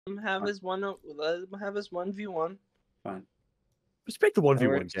him have his one. Let him have his 1v1. Fine. Respect the 1v1,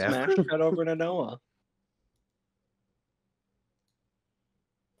 Or Gav. smash cut over to Noah.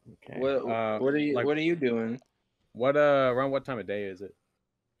 Okay. What are you doing? What around what time of day is it?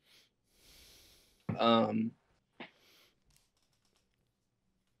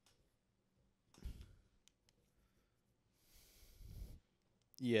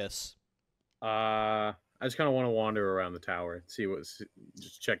 Yes. I just kind of want to wander around the tower,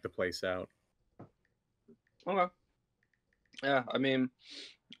 just check the place out. Okay. Yeah, I mean,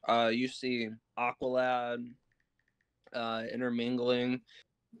 you see Aqualad intermingling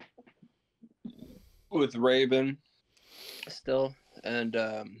with Raven still, and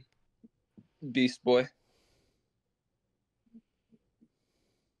Beast Boy.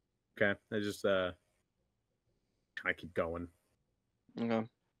 Okay, I just kind of keep going. Okay.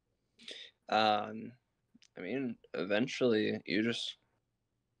 I mean, eventually you just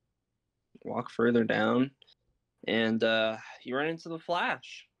walk further down, and you run into the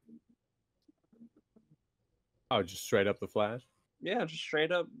Flash. Oh, just straight up the Flash? Yeah, just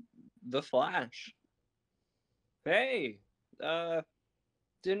straight up the Flash. Hey,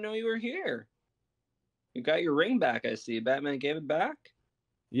 didn't know you were here. You got your ring back, I see. Batman gave it back?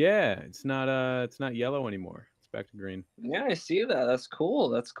 Yeah, it's not yellow anymore. It's back to green. Yeah, I see that. That's cool.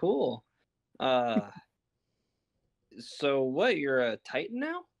 That's cool. So what, you're a Titan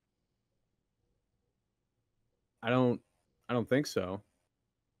now? I don't think so.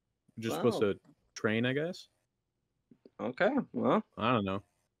 I'm just supposed to train, I guess. Okay, well. I don't know.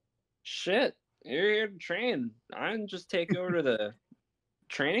 Shit, you're here to train. I can just take you over to the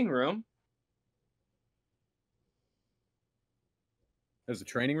training room. There's a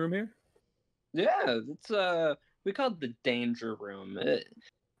training room here? Yeah, it's we call it the Danger Room.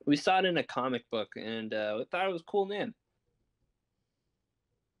 We saw it in a comic book, and we thought it was a cool name.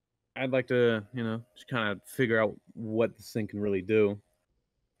 I'd like to, just kind of figure out what this thing can really do.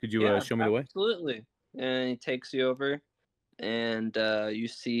 Could you show me the way? Absolutely. And he takes you over, and you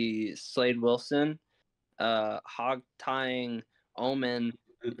see Slade Wilson hog tying Omen,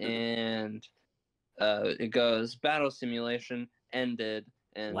 and it goes battle simulation ended,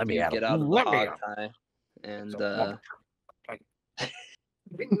 and Let me you out. get out of the Let me hog out. tie, and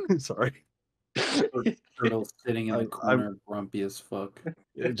Sorry. Turtle sitting in the corner, grumpy as fuck.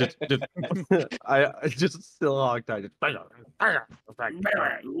 I just still hogtied.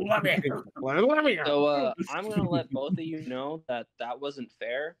 So I'm gonna let both of you know that wasn't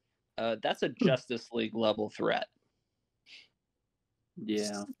fair. That's a Justice League level threat.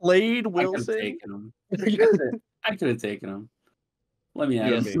 Yeah. Slade I could Wilson. have taken him. I could have taken him. Let me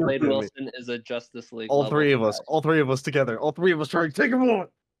Yes, ask. Slade Wilson is a Justice League. All level three of threat. us. All three of us together. All three of us trying to take him on.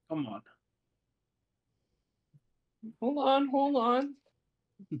 Come on. Hold on.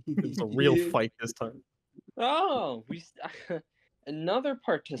 It's a real fight this time. Oh, another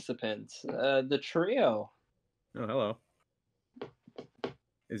participant. The trio. Oh, hello.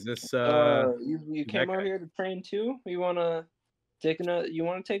 Is this you came over guy? here to train too? You wanna take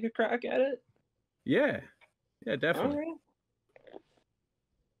a crack at it? Yeah, definitely.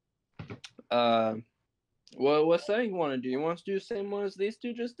 All right. What's that you want to do? You want to do the same one as these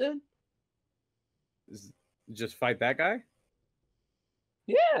two just did? Just fight that guy?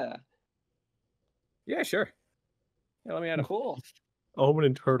 Yeah. Yeah, sure. Yeah, let me add him. Cool. Omen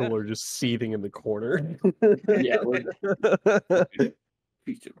and Turtle are just seething in the corner. Yeah.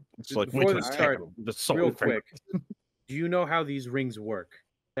 It's like, Before we this could start, real quick, do you know how these rings work?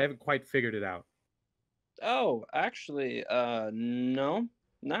 I haven't quite figured it out. Oh, actually, no,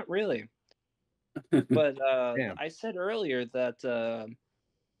 not really. But I said earlier that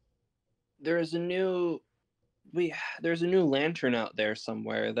there's a new lantern out there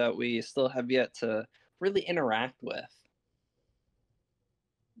somewhere that we still have yet to really interact with.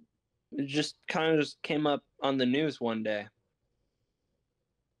 It just kind of came up on the news one day.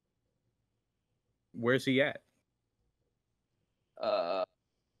 Where's he at?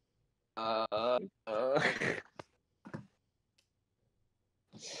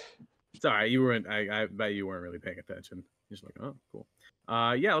 Sorry, you weren't. I bet you weren't really paying attention. You're just like, oh, cool.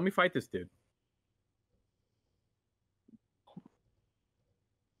 Yeah, let me fight this dude.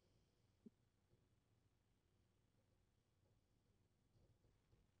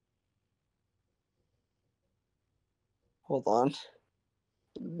 Hold on.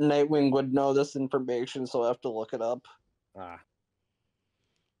 Nightwing would know this information, so I have to look it up.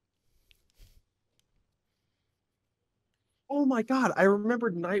 Oh my god, I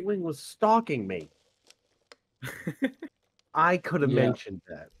remembered Nightwing was stalking me. I could have mentioned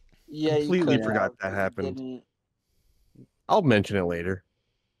that. Yeah, Completely forgot that happened. I'll mention it later.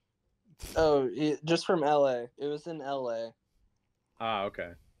 Oh, just from LA. It was in LA. Ah,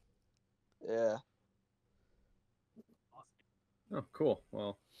 okay. Yeah. Oh, cool.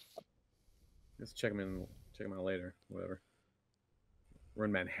 Well, let's check him out later. Whatever. We're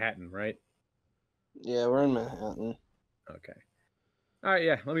in Manhattan, right? Yeah, we're in Manhattan. Okay. All right.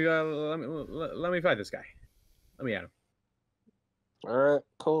 Yeah. Let me fight this guy. Let me at him. All right,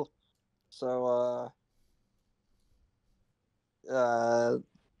 cool. So,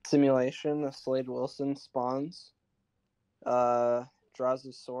 simulation of Slade Wilson spawns. Draws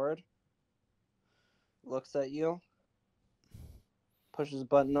his sword. Looks at you. Pushes a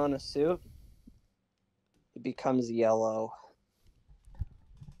button on his suit. It becomes yellow.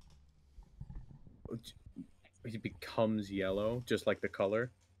 He becomes yellow, just like the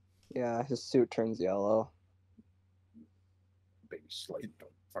color. Yeah, his suit turns yellow. Baby Slade,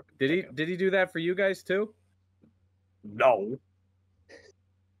 don't fucking Did he do that for you guys too? No.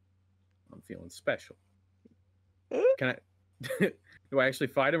 I'm feeling special. Can I? Do I actually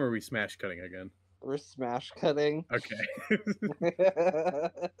fight him, or are we smash cutting again? We're smash cutting. Okay.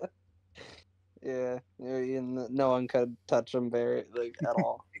 Yeah, no one could touch him at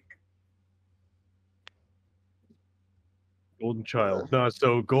all. Golden child, not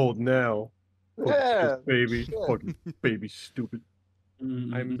so gold now. Yeah, Baby, shit. fucking baby, stupid.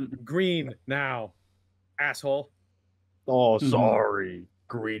 I'm green now, asshole. Oh, sorry,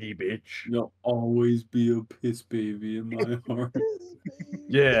 greedy bitch. You'll always be a piss baby in my heart.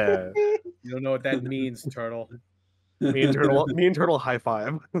 Yeah, You don't know what that means, turtle. me and Turtle high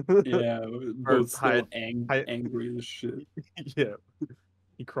five. Yeah, Or both still high- angry as shit. Yeah,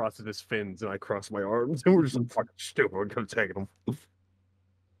 he crosses his fins and I cross my arms, and we're just like, fucking stupid. We're gonna take him.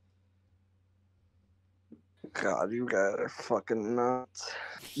 God, you guys are fucking nuts.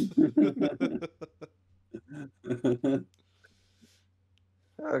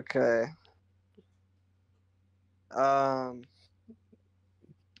 Okay.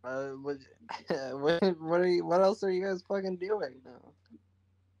 What else are you guys fucking doing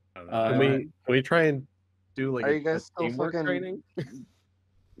now? Can we try and do like Are you guys a still teamwork fucking training?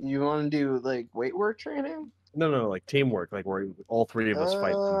 You want to do like weight work training? No, like teamwork, like where all three of us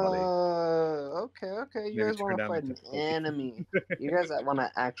fight somebody. Okay. You Maybe guys want turn to down fight the an difficulty. enemy. You guys want to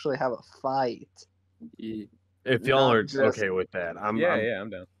actually have a fight. Yeah. If y'all Not are just- okay with that, I'm I'm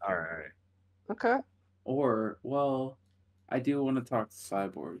down. all right. Okay. Or, well, I do want to talk to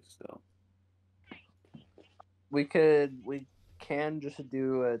Cyborg still. We can just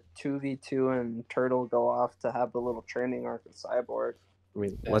do a 2v2 and Turtle go off to have the little training arc with Cyborg. I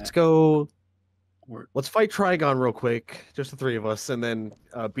mean, Yeah. let's go. Or, Let's fight Trigon real quick, just the three of us, and then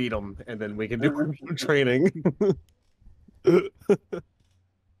beat him, and then we can do training.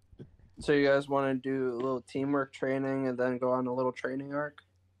 So you guys want to do a little teamwork training and then go on a little training arc?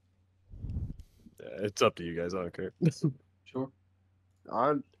 It's up to you guys. I don't care. sure.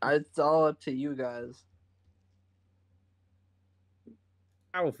 It's all up to you guys.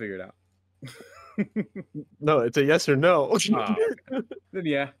 I will figure it out. No, it's a yes or no. Ah, okay. Then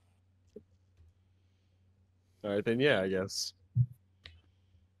yeah. All right, then yeah, I guess.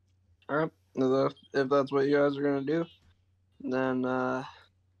 All right. If that's what you guys are gonna do, then all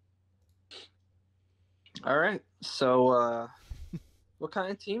right. So what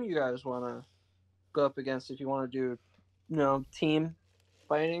kind of team you guys want to go up against? If you want to do, team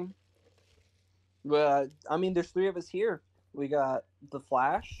fighting. But I mean, there's three of us here. We got the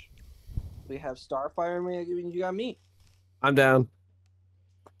Flash, we have Starfire, and you got me. I'm down.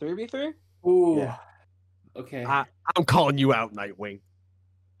 3v3. Ooh. Yeah. Okay. I'm calling you out, Nightwing.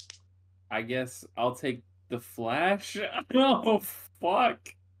 I guess I'll take the Flash. Oh, fuck.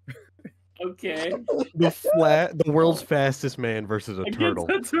 Okay. The world's fastest man versus a turtle.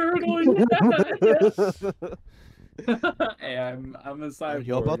 Against a turtle. Yeah. Hey, I'm a cyborg. Are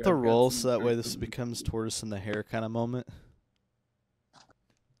you about I've the got roll some so that way turtle this in me. becomes tortoise in the hair kind of moment?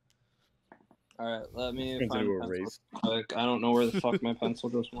 All right, let me Turns find into a a pencil. race. Like, I don't know where the fuck my pencil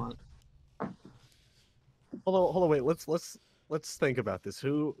just went. Hold on, wait. Let's think about this.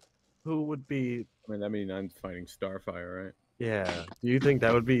 Who would be? I mean, that means I'm fighting Starfire, right? Yeah. Do you think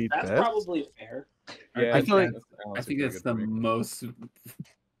that would be That's best? probably fair. Yeah, I feel like- I think that's the most.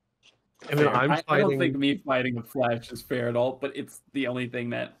 I mean, fair. I'm I don't fighting- think me fighting a Flash is fair at all, but it's the only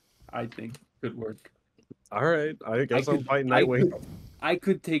thing that I think could work. All right. I guess I'm could- fighting I Nightwing. I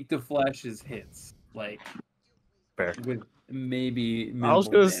could take the Flash's hits, like Fair. with maybe. I was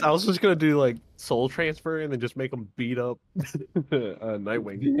minimal just gonna do like soul transfer and then just make him beat up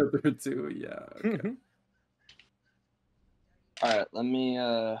Nightwing. damage. The other two, yeah. Okay. All right, let me.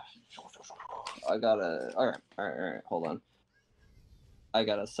 I gotta. All right. Hold on. I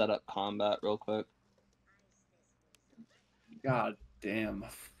gotta set up combat real quick. God damn.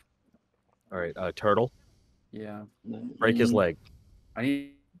 All right, turtle. Yeah. Break his leg. I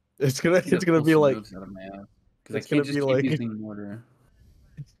need It's gonna to be pull some like moves out of my ass. Because I it's can't gonna just be keep like using mortar.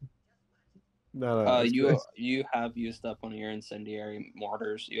 no. You have used up one of your incendiary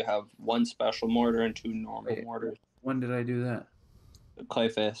mortars. You have one special mortar and 2 normal Wait. mortars. When did I do that?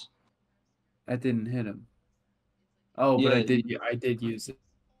 Clayface. I didn't hit him. Oh, but Yeah, I did use it.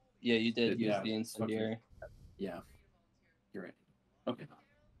 Yeah, you did use Yeah, the incendiary. Yeah. You're right. Okay.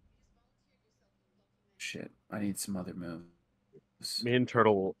 Shit. I need some other moves. Me and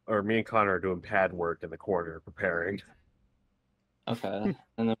Connor are doing pad work in the corner preparing. Okay,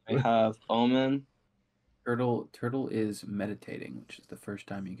 and then we have Omen. Turtle is meditating, which is the first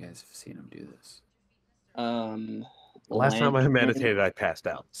time you guys have seen him do this. Last time I Lantern. meditated, I passed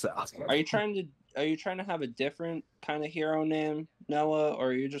out. So Are you trying to have a different kind of hero name, Noah, or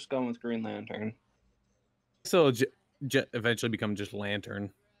are you just going with Green Lantern? So eventually become just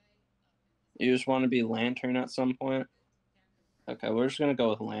Lantern. You just want to be Lantern at some point? Okay, we're just gonna go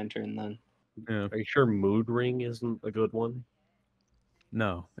with Lantern then. Yeah. are you sure Mood Ring isn't a good one?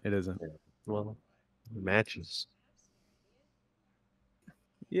 No, it isn't. Well, it matches.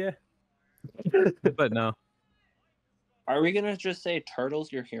 Yeah. But no. Are we gonna just say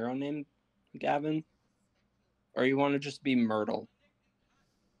Turtle's your hero name, Gavin? Or you want to just be Myrtle?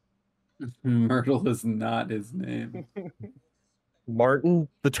 Myrtle is not his name. Martin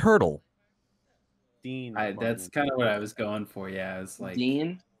the Turtle. Dean. That's kind of what I was going for. Yeah, it's like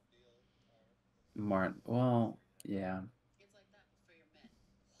Dean? Martin. Well, yeah.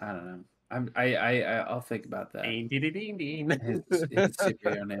 I don't know. I'll think about that. His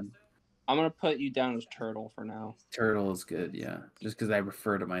superhero name. I'm gonna put you down as Turtle for now. Turtle is good. Yeah, just because I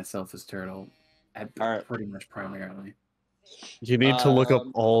refer to myself as Turtle, Alright. pretty much primarily. You need to look up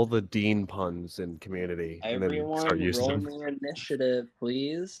Um, all the Dean puns in Community and then start Everyone, using roll them. me initiative,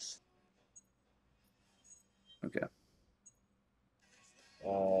 please. Okay.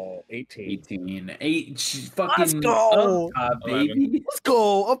 18. 8 fucking Let's go! up top, baby. Let's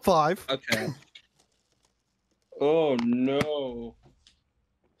go up 5. Okay. Oh no.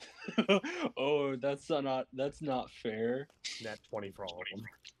 Oh, that's not fair. Nat 20 for all of them.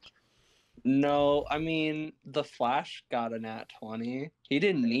 No, I mean the Flash got a nat 20. He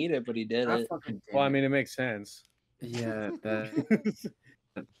didn't need it, but he did I it. fucking Well, I did mean, it makes sense. it. Yeah,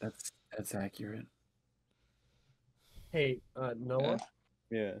 that's accurate. Hey, Noah,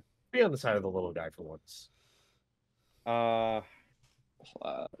 Yeah. be on the side of the little guy for once. Flash.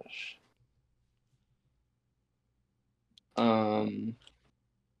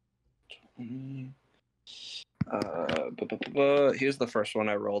 Here's the first one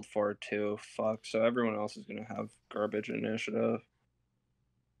I rolled for too. Fuck. So everyone else is gonna have garbage initiative.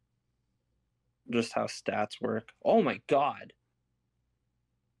 Just how stats work. Oh my god.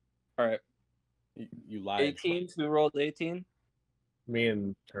 All right. You lied. 18. Who rolled 18? Me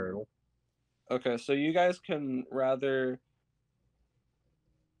and Turtle. Okay, so you guys can rather.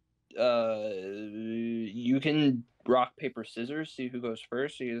 You can rock paper scissors. See who goes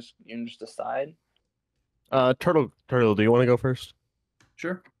first. So you can just decide. Turtle, do you want to go first?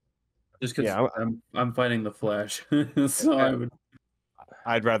 Sure. Just because Yeah, I'm fighting the Flash, so I would.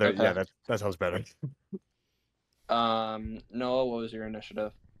 I'd rather. Okay. Yeah, that sounds better. Noah, what was your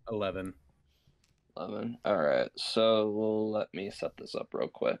initiative? 11. 11. All right. So let me set this up real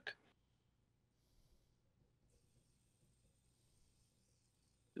quick.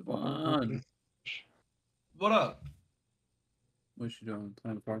 Devon, What up? what you doing?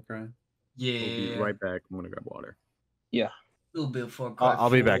 Playing Far Cry? Yeah, We'll be right back. I'm gonna grab water. Yeah. a little bit of Far Cry I'll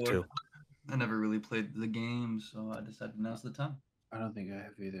be back 4. too. I never really played the game, so I decided now's the time. I don't think I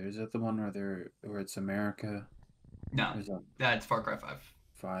have either. Is that the one where it's America? No, Or is that that's Far Cry 5.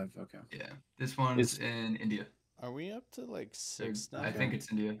 5? Okay. Yeah, this one's in India. Are we up to like 6 now? I think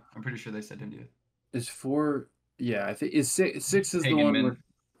it's India. I'm pretty sure they said India. Is 4? Yeah, I think is 6. 6 is the Pagan one men. with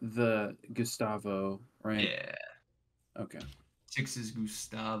the Gustavo, right? Yeah. Okay. 6 is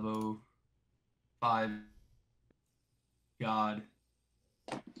Gustavo. 5. God.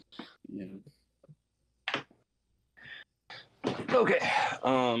 Yeah. Okay.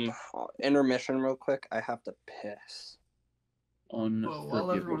 Intermission real quick. I have to piss. Well,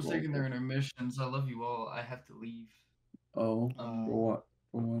 while everyone's taking their intermissions, I love you all. I have to leave. Oh, for what?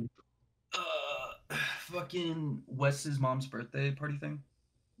 For what? Fucking Wes's mom's birthday party thing.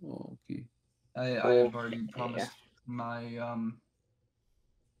 Oh, okay. I have already promised my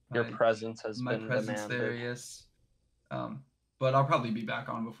Your presence has my been presence there, demanded. yes. But I'll probably be back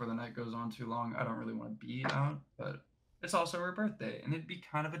on before the night goes on too long. I don't really want to be out, but it's also her birthday, and it'd be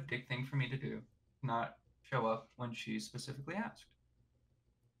kind of a dick thing for me to do, not show up when she specifically asked.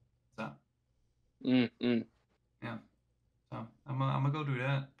 So. Yeah. So I'm gonna go do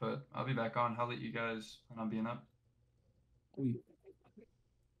that, but I'll be back on. How late you guys plan on being up?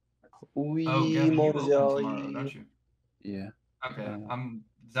 Oh, Gavin, you open tomorrow, don't you? Yeah. Okay.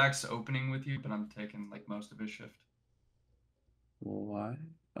 Zach's opening with you, but I'm taking like most of his shift. Well, why?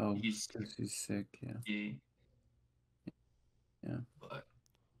 Oh, He's because he's sick. Yeah. Yeah. But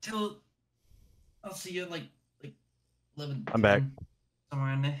till I'll see you like 11. I'm back.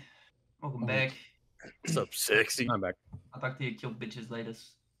 Somewhere in there. Welcome back. What's up, sexy? I'm back. I'll talk to you. Kill bitches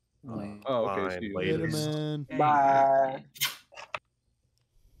latest. Oh, okay. Fine, See you later. Later, man. Bye.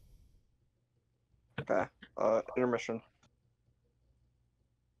 Okay. Intermission.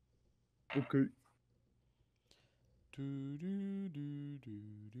 Okay. Do, do, do, do,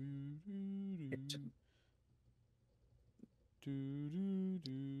 do, do, do. Do, do,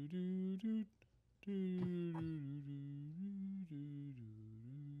 do, do, do.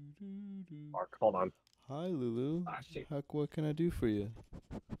 Mark, hold on. Hi, Lulu. Ah, shit. What can I do for you?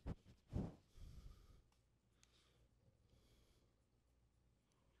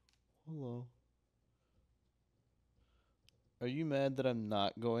 Hello. Are you mad that I'm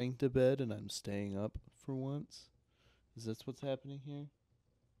not going to bed and I'm staying up for once? Is that what's happening here?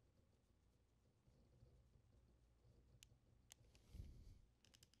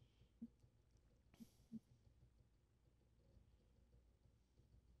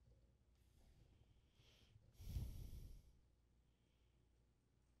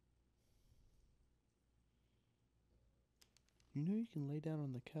 You know you can lay down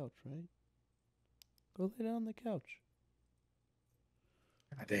on the couch, right? Go lay down on the couch.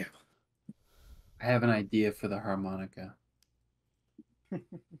 God damn. I have an idea for the harmonica.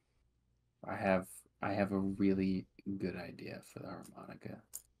 I have a really good idea for the harmonica.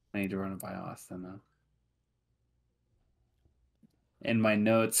 I need to run it by Austin though. In my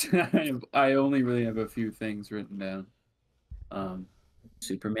notes, I only really have a few things written down.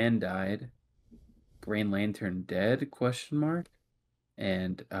 Superman died. Green Lantern dead? Question mark.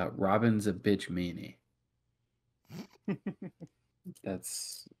 And Robin's a bitch meanie.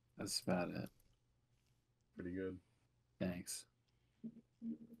 That's about it. Pretty good. Thanks.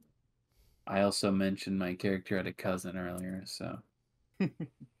 I also mentioned my character had a cousin earlier, so I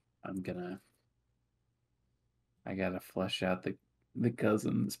gotta flesh out the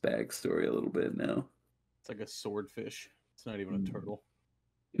cousin's backstory a little bit now. It's like a swordfish. It's not even a turtle.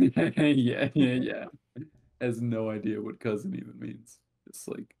 yeah. Has no idea what cousin even means. It's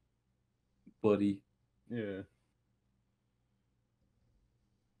like buddy. Yeah.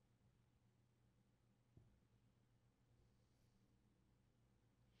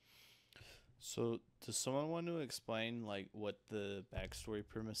 So, does someone want to explain like what the backstory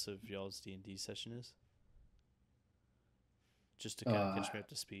premise of y'all's D&D session is? Just to kind of catch me up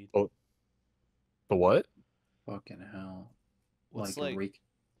to speed. Oh, the what? Fucking hell. What's like a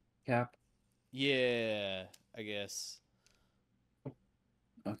recap? Yeah, I guess.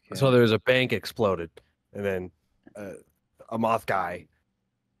 Okay. So there's a bank exploded, and then a moth guy.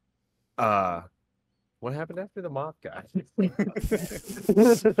 What happened after the moth guy?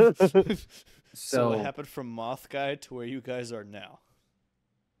 So what happened from Moth Guy to where you guys are now?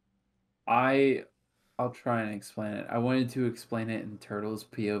 I'll try and explain it. I wanted to explain it in Turtles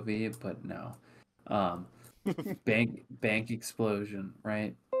POV, but no. Bank explosion,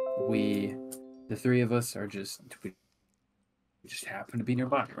 right? The three of us we just happen to be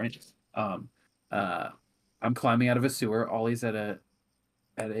nearby, right? I'm climbing out of a sewer. Ollie's at a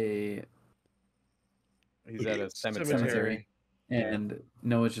He's at a cemetery. And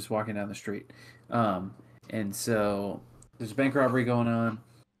Noah's just walking down the street. And so there's a bank robbery going on.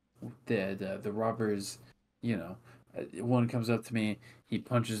 The robbers, one comes up to me. He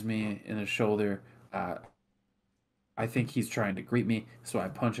punches me in the shoulder. I think he's trying to greet me, so I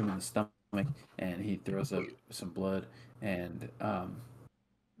punch him in the stomach, and he throws up some blood. And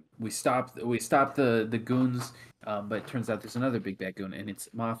we stop the goons, but it turns out there's another big bad goon, and it's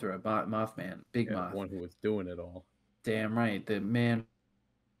Mothra, Mothman, Big Moth. The one who was doing it all. Damn right, the man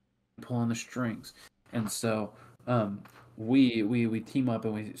pulling the strings. And so we team up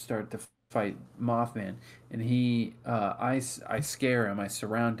and we start to fight Mothman, and I scare him. I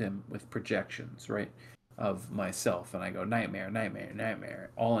surround him with projections, right, of myself, and I go nightmare, nightmare,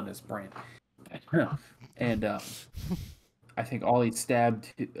 nightmare, all in his brain. And I think Ollie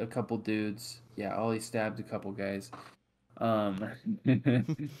stabbed a couple dudes. Yeah, Ollie stabbed a couple guys. I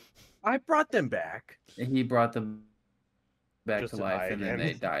brought them back. And he brought them back Just to to life, die and then again.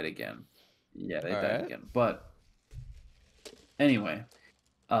 they died again. Yeah, they All died right. again. But Anyway,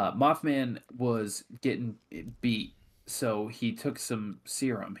 Mothman was getting beat, so he took some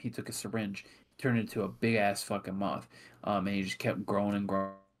serum. He took a syringe, turned it into a big ass fucking moth, and he just kept growing and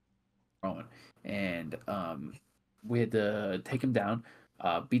growing. And we had to take him down,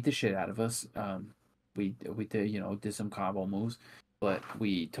 beat the shit out of us. We did did some combo moves, but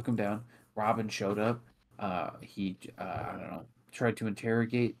we took him down. Robin showed up. He I don't know, tried to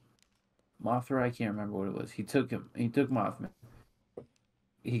interrogate Mothra. I can't remember what it was. He took Mothman.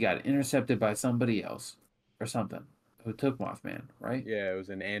 He got intercepted by somebody else or something who took Mothman, right? Yeah, it was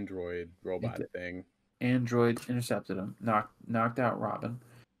an android robot thing. Android intercepted him, knocked out Robin,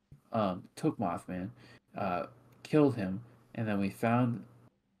 took Mothman, killed him, and then we found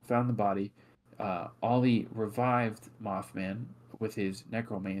the body. Ollie revived Mothman with his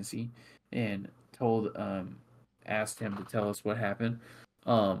necromancy and asked him to tell us what happened.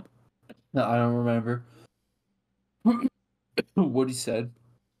 I don't remember what he said.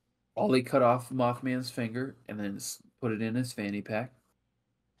 Ollie cut off Mothman's finger and then put it in his fanny pack.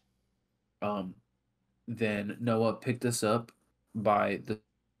 Then Noah picked us up by the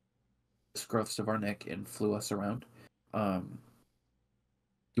scruffs of our neck and flew us around.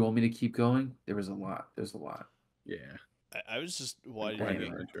 You want me to keep going? There's a lot. Yeah. I was just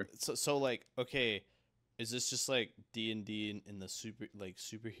wondering. So like, okay, is this just like D&D in the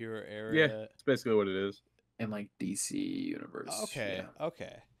superhero area? Yeah, it's basically what it is. In like DC universe. Okay, yeah.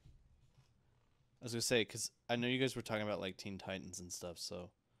 okay. I was gonna say, because I know you guys were talking about like Teen Titans and stuff, so.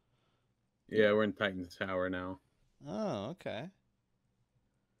 Yeah, we're in Titan's Tower now. Oh, okay.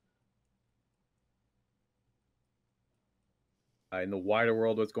 In the wider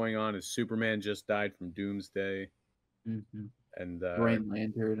world, what's going on is Superman just died from Doomsday. Mm-hmm. And Green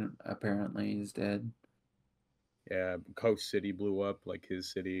Lantern apparently is dead. Yeah, Coast City blew up, like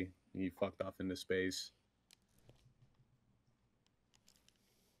his city. He fucked off into space.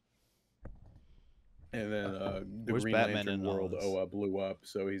 And then the Where's Green Batman Lantern in all world this? blew up,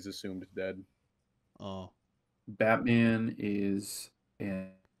 so he's assumed dead. Oh. Batman is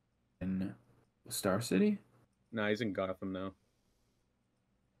in Star City? Nah, he's in Gotham now.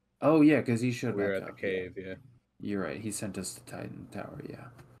 Oh yeah, because he showed We were back at the up. cave, yeah. You're right. He sent us to Titan Tower. Yeah.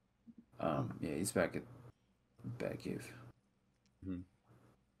 Yeah, he's back at Batcave. Mm-hmm.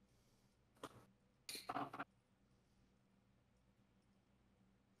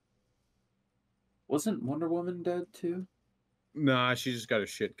 Wasn't Wonder Woman dead too? Nah, she just got her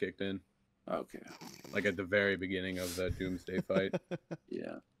shit kicked in. Okay. Like at the very beginning of the Doomsday fight.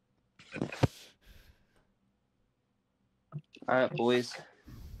 Yeah. All right, boys.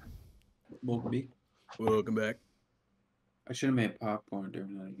 Welcome back. I should have made popcorn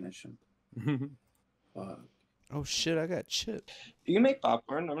during that ignition. Fuck. Oh shit! I got chips. You can make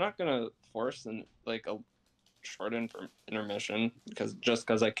popcorn. I'm not gonna force a short intermission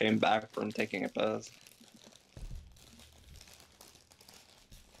because I came back from taking a piss.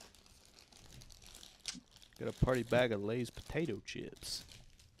 Got a party bag of Lay's potato chips.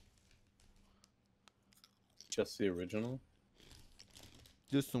 Just the original?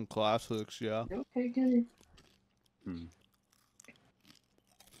 Just some classics, yeah. Okay, good.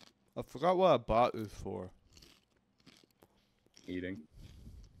 I forgot what I bought this for. Eating.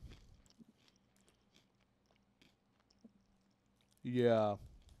 Yeah.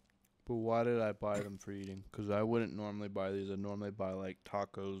 But why did I buy them for eating? Because I wouldn't normally buy these. I'd normally buy like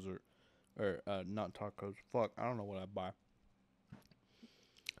tacos or not tacos. Fuck, I don't know what I buy.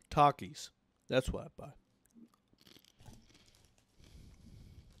 Takis. That's what I buy.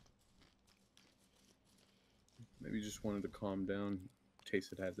 Maybe you just wanted to calm down.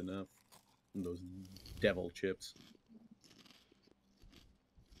 Taste it has enough. And those devil chips.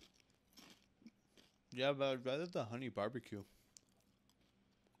 Yeah, but I'd rather the honey barbecue.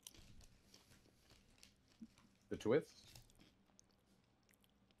 The twist?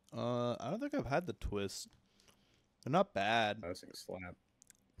 I don't think I've had the twist. They're not bad. I was thinking slap.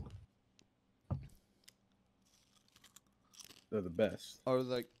 They're the best. Or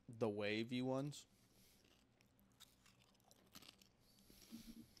like the wavy ones.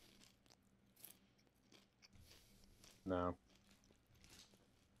 No.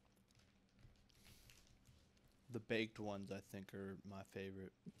 The baked ones, I think, are my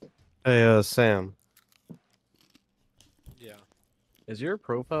favorite. Hey, Sam. Yeah. Is your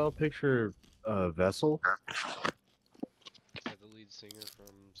profile picture Vessel? The lead singer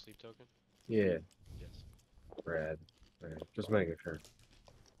from Sleep Token? Yeah. Yes. Brad. Just making sure.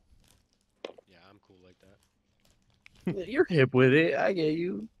 Yeah, I'm cool like that. You're hip with it. I get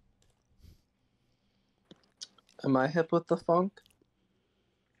you. Am I hip with the funk?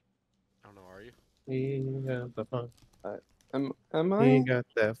 I don't know, are you? Yeah, the fun. Am He I? got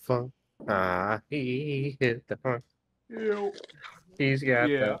that funk. Ah, he hit the funk. He's got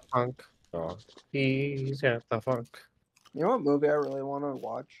the funk. Oh, he's got the funk. You know what movie I really want to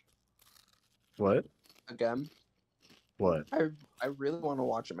watch What? again? What? I really want to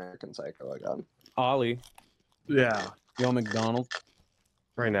watch American Psycho again. Ollie, Yeah. yo McDonald.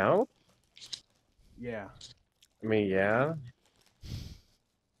 Right now? Yeah. I mean, yeah.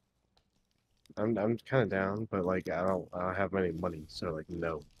 I'm kind of down, but like I don't have any money, so like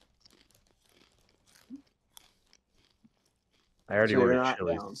no. I already So you're ordered not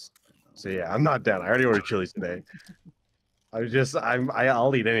Chili's. down. So yeah, I'm not down. I already ordered Chili's today.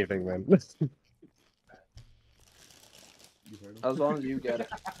 I'll eat anything, man. As long as you get it.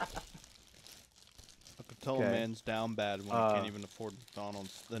 I could tell Okay. a man's down bad when he can't even afford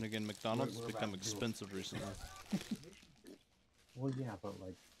McDonald's. Then again, McDonald's has become expensive recently. Well, yeah, but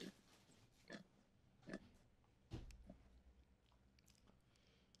like.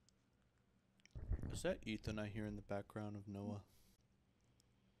 Is that Ethan I hear in the background of Noah?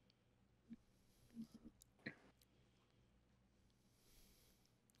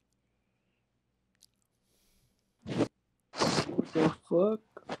 What the fuck?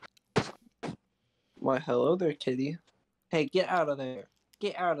 Why, hello there, kitty. Hey, get out of there.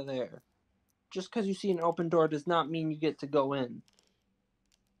 Get out of there. Just because you see an open door does not mean you get to go in.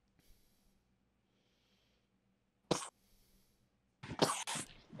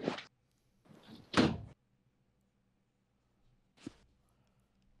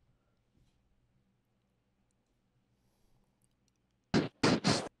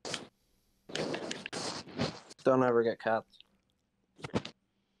 Don't ever get cats.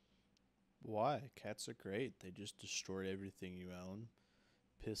 Why? Cats are great. They just destroy everything you own.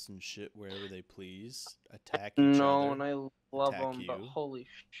 Piss and shit wherever they please. Attack each No, other. and I love attack them, but you. holy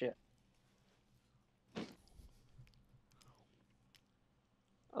shit.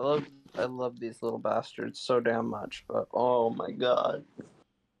 I love these little bastards so damn much, but oh my god.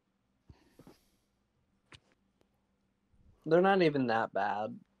 They're not even that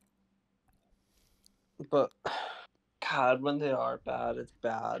bad. But God, when they are bad, it's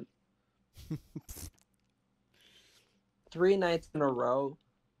bad. 3 nights in a row,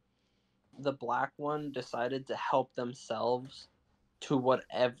 the black one decided to help themselves to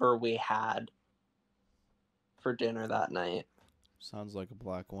whatever we had for dinner that night. Sounds like a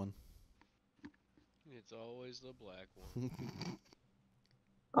black one. It's always the black one.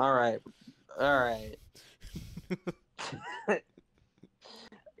 All right.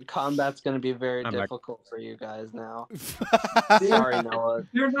 Combat's going to be very I'm back. difficult for you guys now. Sorry, Noah.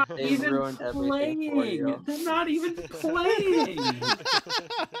 They're not They've even ruined everything for you. playing. They're not even playing.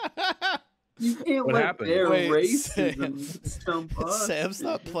 You can't What let happened? their Wait, racism stump us. Sam's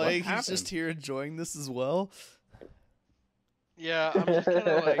not playing. He's happened? just here enjoying this as well. Yeah, I'm just kind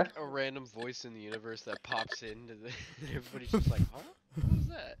of like a random voice in the universe that pops in, and everybody's just like, huh? What was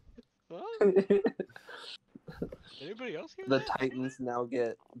that? Huh? Anybody else hear The that? Titans now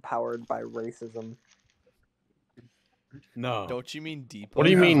get powered by racism. No. Don't you mean Depot? What do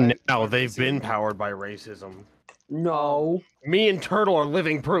you No, mean I- now? They've been powered by racism. No. Me and Turtle are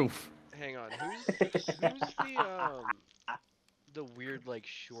living proof. Hang on, who's the weird like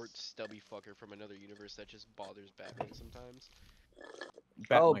short stubby fucker from another universe that just bothers Batman sometimes?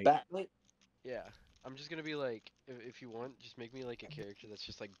 Oh, Batmite. Batman. Yeah, I'm just gonna be like, if you want, just make me like a character that's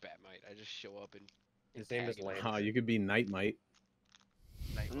just like Batmite. I just show up and His name is antagonize Lance. Oh, you could be Nightmite.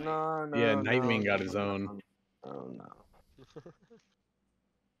 Nightmite. No, no. Yeah, no, Nightwing got no, his no, own. Oh no.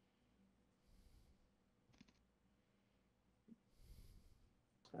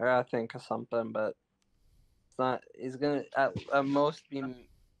 I gotta think of something, but it's not. He's gonna at most be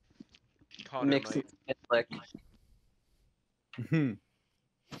Connor mixing might. it like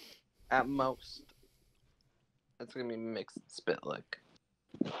at most. It's gonna be mixed spit lick.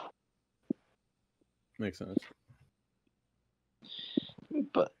 Makes sense.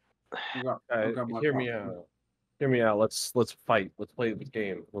 But Hear me out. Hear me out. Let's fight. Let's play this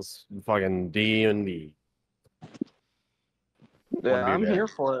game. Let's fucking D&D. yeah, Wanna do I'm that? here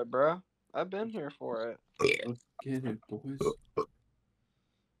for it, bro. I've been here for it. Let's get it, boys.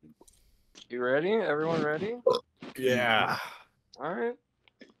 You ready? Everyone ready? Yeah. All right.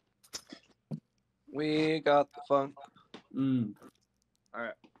 We got the funk. All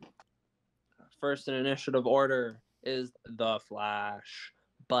right. First in initiative order is the Flash,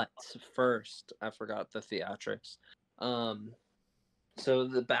 but first I forgot the theatrics. So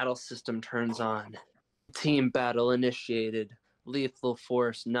the battle system turns on. Team battle initiated. Lethal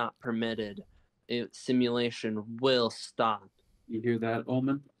force not permitted. Simulation will stop. You hear that,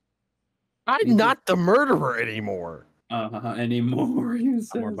 Omen? I'm not the murderer anymore. Anymore, he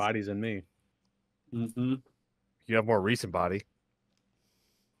Got more says. bodies than me. Mm-hmm. You have more recent body.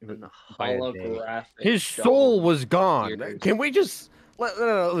 And the By a day. holographic. His soul dome was gone. appears. Can we just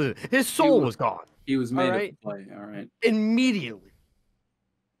listen. His soul was gone He was made right. of clay. All right. immediately.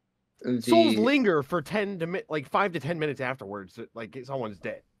 Souls The linger for 5 to 10 minutes afterwards. Like someone's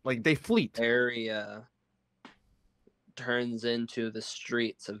dead. Like they fleet. area turns into the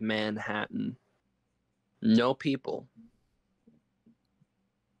streets of Manhattan. No people,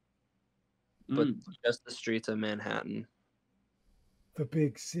 but just the streets of Manhattan. The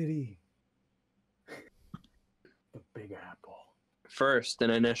big city. The Big Apple. First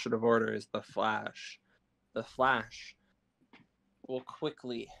in initiative order is the Flash. The Flash will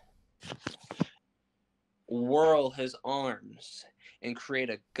quickly whirl his arms and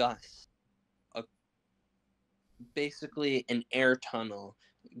create a gust, basically an air tunnel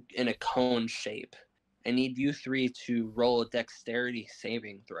in a cone shape. I need you three to roll dexterity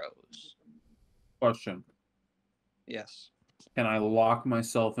saving throws. Question. Yes. Can I lock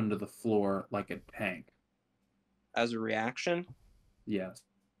myself into the floor like a tank? As a reaction? Yes.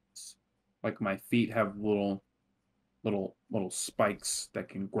 Like my feet have little spikes that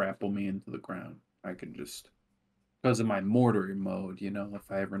can grapple me into the ground. I can just, because of my mortar mode,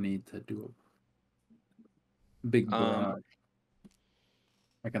 if I ever need to do a big barrage,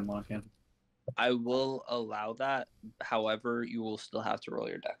 I can lock in. I will allow that. However, you will still have to roll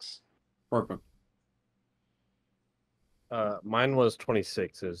your dex. Perfect. Mine was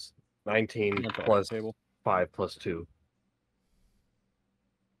 26. Is 19 plus 5 plus 2.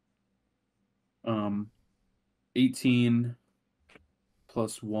 18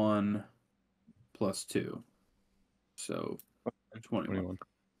 plus 1 plus 2. So 21.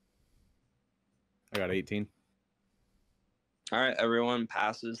 I got 18. All right, everyone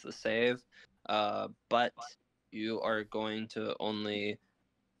passes the save, but you are going to only.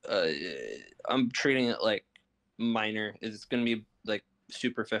 I'm treating it like minor. It's going to be like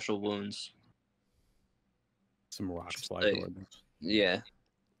superficial wounds. Some rocks fly like, toward me. Yeah.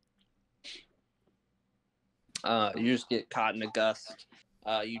 You just get caught in a gust.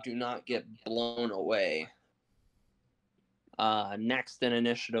 You do not get blown away. Next in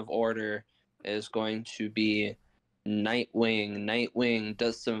initiative order is going to be Nightwing. Nightwing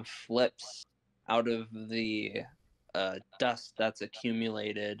does some flips out of the dust that's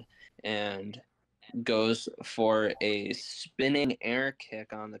accumulated and goes for a spinning air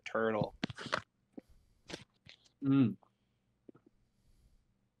kick on the turtle.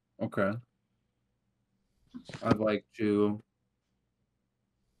 Okay. I'd like to.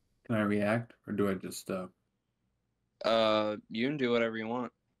 Can I react, or do I just? You can do whatever you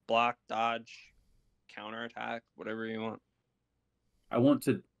want. Block, dodge, counterattack, whatever you want. I want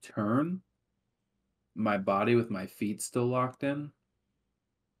to turn my body with my feet still locked in,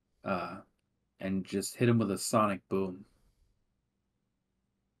 and just hit him with a sonic boom.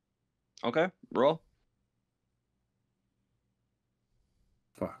 Okay, roll.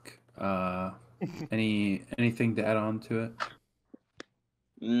 Fuck. Anything to add on to it?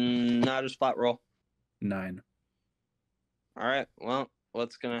 Not just flat roll. 9. All right. Well,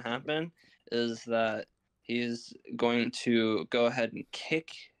 what's going to happen is that he's going to go ahead and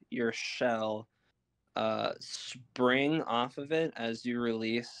kick your shell, spring off of it as you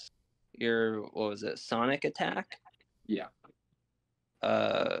release your, sonic attack? Yeah.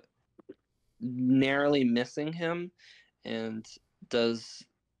 Narrowly missing him, and does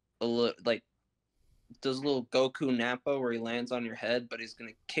a little Goku Nappa where he lands on your head, but he's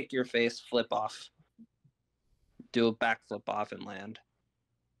gonna kick your face, flip off, do a backflip off, and land.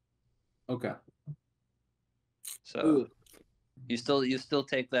 Okay. So you still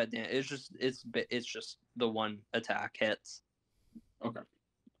take that damage. It's just the one attack hits. Okay.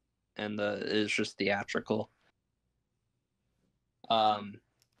 And it's just theatrical.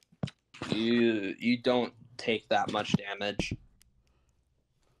 You don't take that much damage.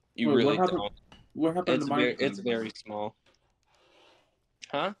 You really don't. What happened to my turn? It's very small.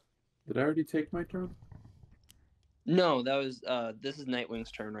 Huh? Did I already take my turn? No, that was this is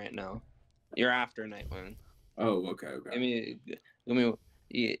Nightwing's turn right now. You're after Nightwing. Oh, okay.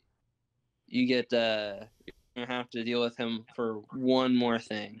 You get you're gonna have to deal with him for one more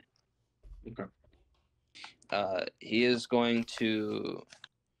thing. Okay. He is going to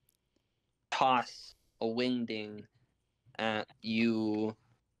toss a wingding at you,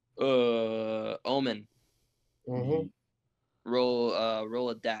 Omen. Mm-hmm. Roll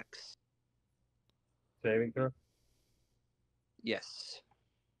a dex. Saving throw. Yes.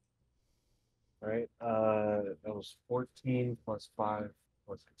 All right. That was 14 plus 5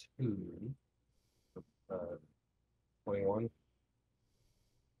 plus 2. 21.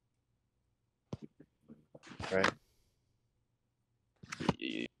 Right.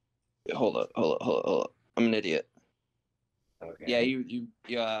 Hold up. I'm an idiot. Okay. Yeah, you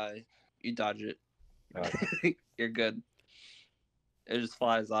dodge it. Okay. You're good. It just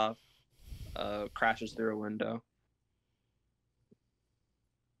flies off, crashes through a window.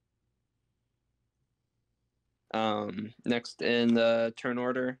 Next in the turn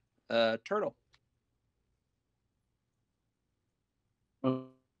order, Turtle.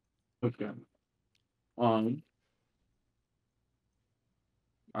 Okay.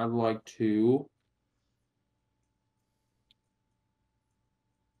 I'd like to.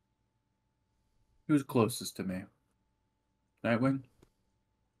 Who's closest to me? Nightwing?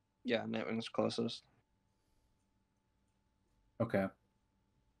 Yeah, Nightwing's closest. Okay.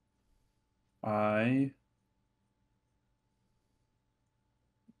 I'll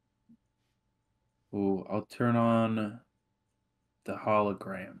turn on the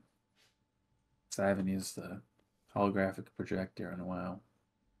hologram. So I haven't used the holographic projector in a while.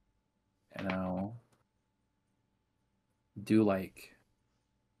 And I'll do like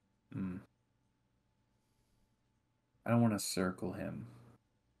I don't want to circle him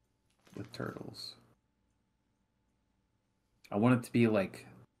with turtles. I want it to be like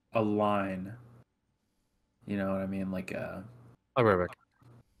a line. You know what I mean? Like I'll be right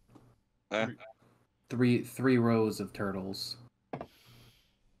back. three rows of turtles.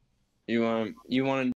 You want to